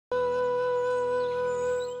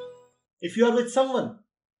If you are with someone,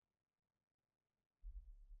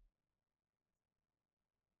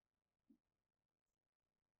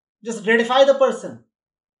 just gratify the person.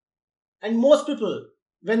 And most people,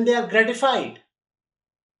 when they are gratified,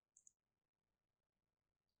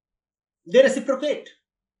 they reciprocate.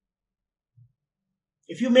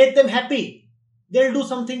 If you make them happy, they'll do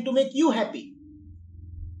something to make you happy.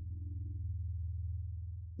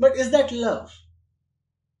 But is that love?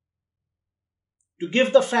 To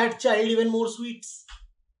give the fat child even more sweets?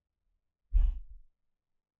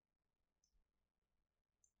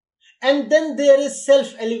 And then there is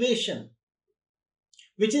self-elevation,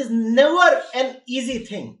 which is never an easy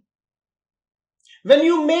thing. When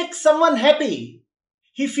you make someone happy,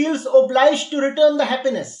 he feels obliged to return the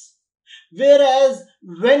happiness. Whereas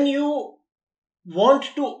when you want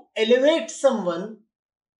to elevate someone,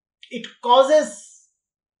 it causes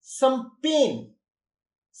some pain,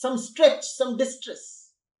 some stretch, some distress.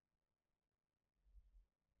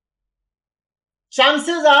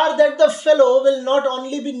 Chances are that the fellow will not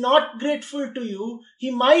only be not grateful to you,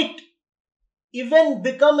 he might even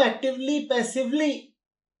become actively, passively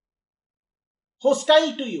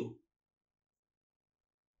hostile to you.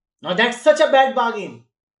 Now that's such a bad bargain.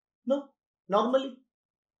 No, normally.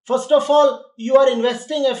 First of all, you are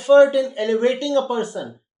investing effort in elevating a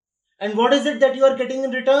person. And what is it that you are getting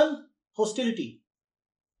in return? Hostility.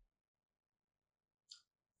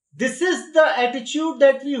 This is the attitude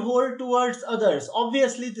that we hold towards others.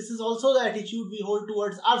 Obviously, this is also the attitude we hold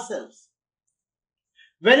towards ourselves.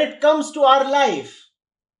 When it comes to our life,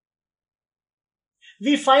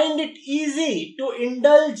 we find it easy to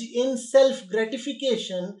indulge in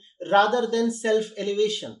self-gratification rather than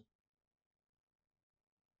self-elevation.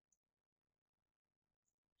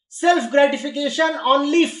 Self-gratification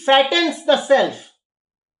only fattens the self.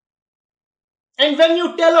 And when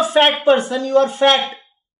you tell a fat person you are fat,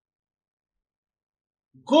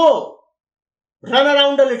 go, run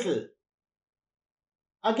around a little.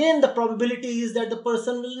 Again, the probability is that the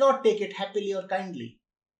person will not take it happily or kindly.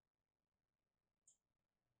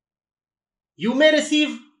 You may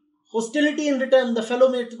receive hostility in return. The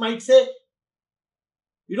fellow might say,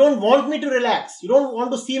 you don't want me to relax. You don't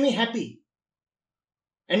want to see me happy.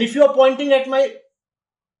 And if you are pointing at my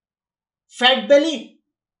fat belly,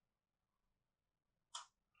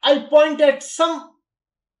 I'll point at some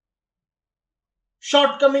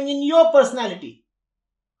shortcoming in your personality.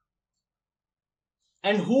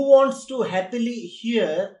 And who wants to happily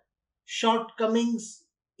hear shortcomings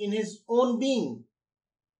in his own being?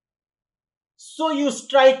 So you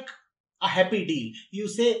strike a happy deal. You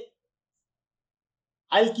say,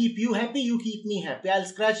 I'll keep you happy, you keep me happy. I'll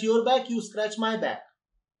scratch your back, you scratch my back.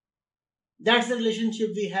 That's the relationship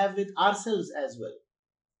we have with ourselves as well.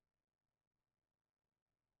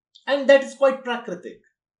 And that is quite prakritic.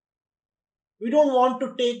 We don't want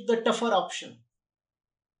to take the tougher option.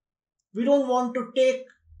 We don't want to take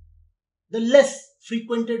the less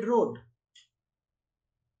frequented road.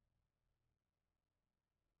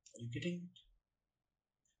 Are you getting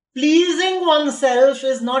it? Pleasing oneself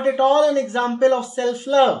is not at all an example of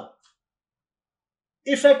self-love.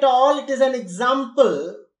 If at all, it is an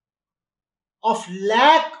example of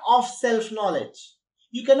lack of self-knowledge.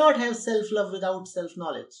 You cannot have self-love without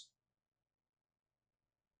self-knowledge.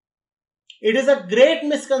 It is a great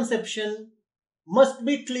misconception, must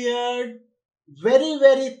be cleared very,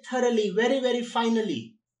 very thoroughly, very, very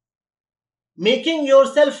finally. Making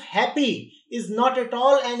yourself happy is not at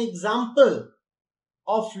all an example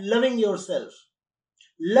of loving yourself.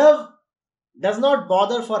 Love does not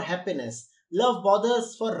bother for happiness. Love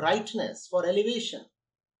bothers for rightness, for elevation.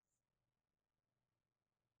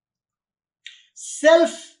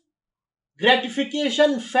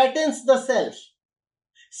 Self-gratification fattens the self.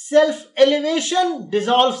 Self-elevation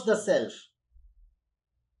dissolves the self.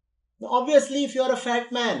 Now, obviously, if you are a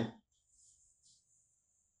fat man,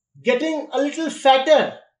 getting a little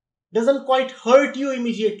fatter doesn't quite hurt you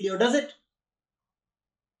immediately, or does it?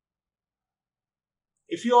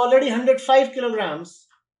 If you're already 105 kilograms,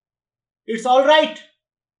 it's all right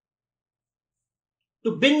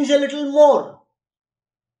to binge a little more.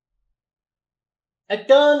 At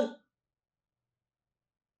turn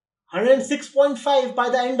 106.5 by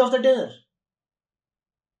the end of the dinner.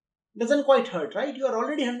 Doesn't quite hurt, right? You are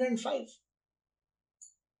already 105.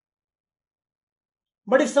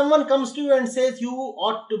 But if someone comes to you and says you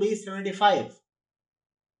ought to be 75,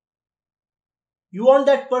 you want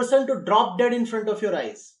that person to drop dead in front of your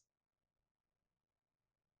eyes.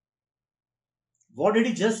 What did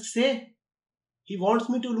he just say? He wants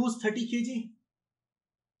me to lose 30 kg.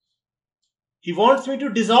 He wants me to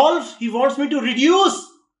dissolve. He wants me to reduce.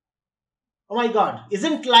 Oh my God,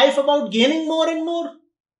 isn't life about gaining more and more?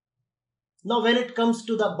 Now, when it comes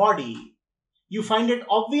to the body, you find it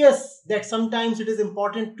obvious that sometimes it is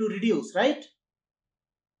important to reduce, right?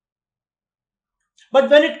 But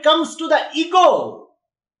when it comes to the ego,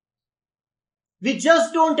 we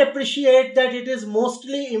just don't appreciate that it is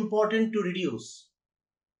mostly important to reduce.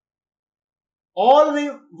 All we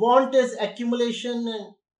want is accumulation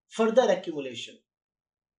and further accumulation.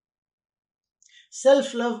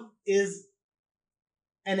 Self-love is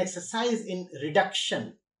an exercise in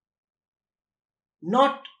reduction,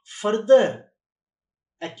 not further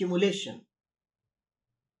accumulation.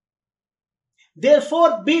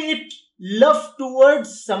 Therefore, be it love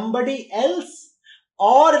towards somebody else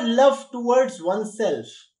or love towards oneself,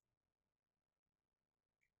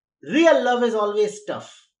 real love is always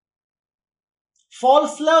tough.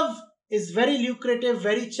 False love is very lucrative,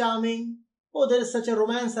 very charming. Oh, there is such a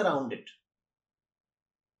romance around it.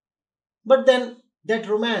 But then that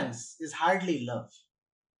romance is hardly love.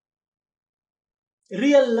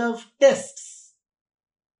 Real love tests.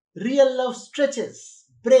 Real love stretches,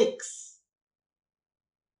 breaks.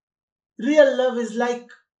 Real love is like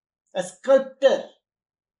a sculptor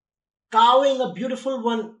carving a beautiful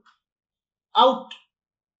one out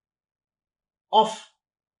of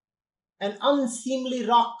an unseemly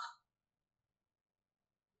rock.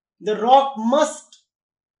 The rock must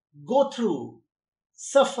go through,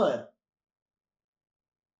 suffer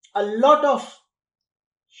a lot of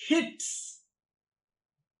hits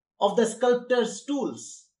of the sculptor's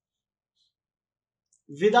tools.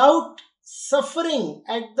 Without suffering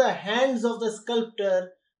at the hands of the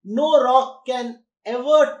sculptor, no rock can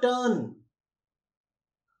ever turn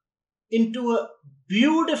into a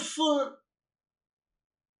beautiful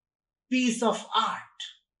piece of art.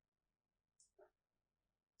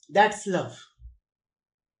 That's love.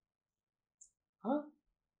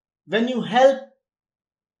 When you help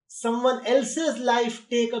someone else's life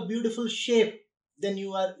take a beautiful shape, then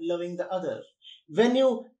you are loving the other. When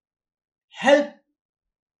you help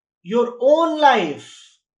your own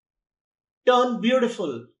life turn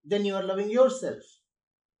beautiful, then you are loving yourself.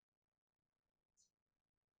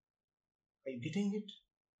 Are you getting it?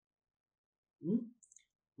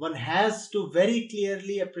 One has to very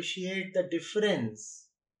clearly appreciate the difference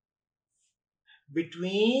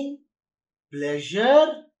between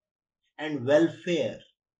pleasure and welfare.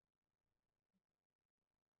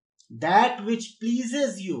 That which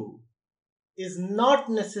pleases you is not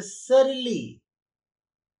necessarily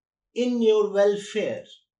in your welfare.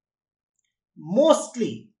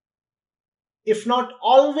 Mostly, if not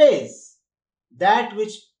always, that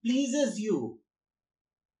which pleases you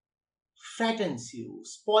fattens you,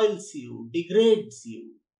 spoils you, degrades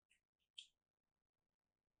you.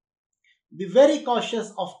 Be very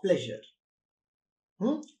cautious of pleasure.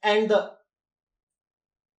 And the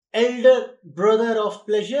elder brother of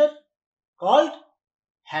pleasure called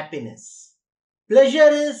happiness. Pleasure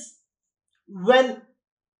is when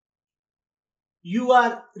you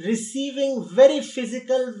are receiving very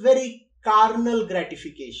physical, very carnal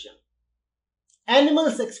gratification.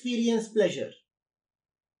 Animals experience pleasure.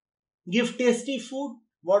 Give tasty food,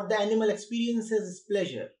 what the animal experiences is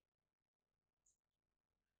pleasure.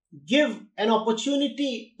 Give an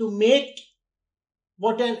opportunity to make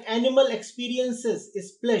what an animal experiences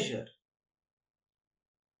is pleasure.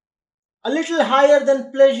 A little higher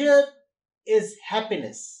than pleasure is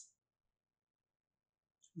happiness.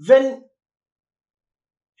 When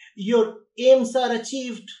your aims are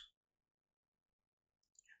achieved,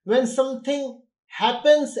 when something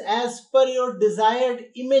happens as per your desired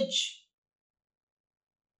image,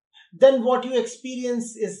 then what you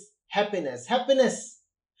experience is happiness. Happiness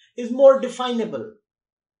is more definable.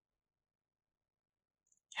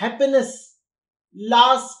 Happiness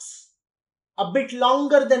lasts a bit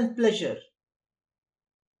longer than pleasure.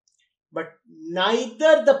 But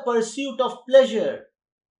neither the pursuit of pleasure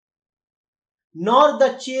nor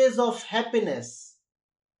the chase of happiness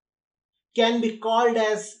can be called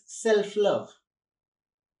as self-love.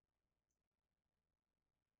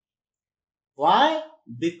 Why?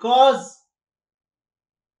 Because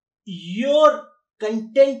your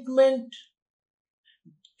contentment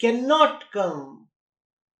cannot come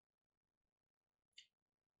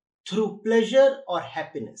through pleasure or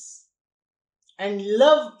happiness. And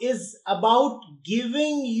love is about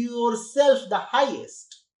giving yourself the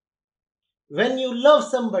highest. When you love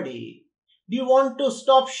somebody, do you want to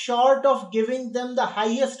stop short of giving them the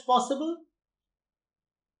highest possible?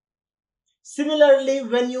 Similarly,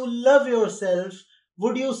 when you love yourself,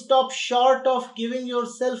 would you stop short of giving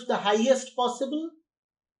yourself the highest possible?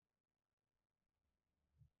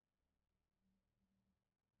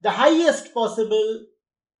 The highest possible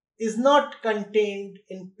is not contained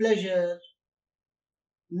in pleasure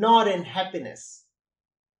nor in happiness.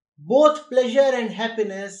 Both pleasure and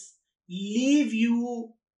happiness leave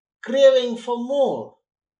you craving for more.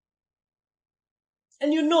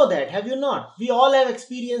 And you know that, have you not? We all have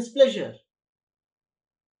experienced pleasure.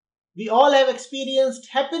 We all have experienced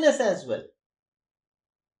happiness as well.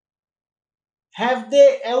 Have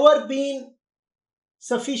they ever been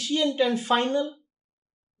sufficient and final?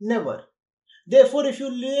 Never. Therefore, if you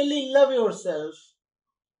really love yourself,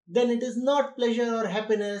 then it is not pleasure or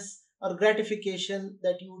happiness or gratification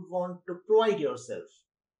that you would want to provide yourself.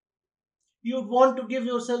 You would want to give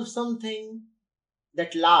yourself something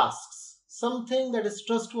that lasts, something that is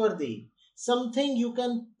trustworthy, something you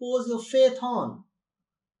can pose your faith on.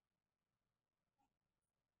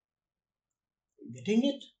 Getting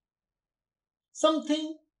it?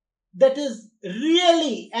 Something that is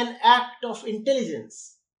really an act of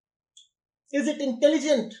intelligence. Is it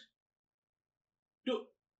intelligent to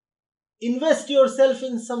invest yourself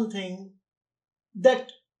in something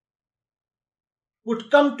that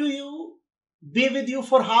would come to you, be with you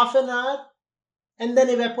for half an hour, and then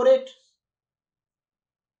evaporate?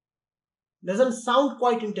 Doesn't sound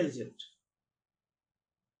quite intelligent.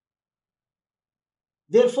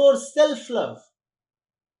 Therefore, self-love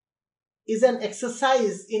is an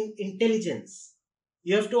exercise in intelligence.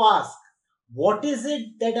 You have to ask, what is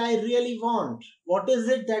it that I really want? What is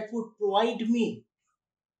it that would provide me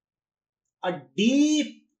a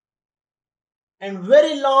deep and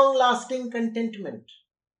very long-lasting contentment?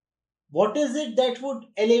 What is it that would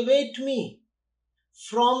elevate me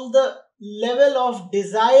from the level of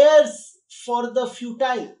desires for the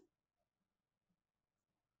futile?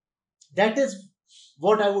 That is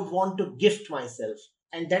what I would want to gift myself.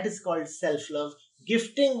 And that is called self-love.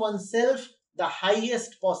 Gifting oneself the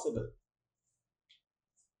highest possible.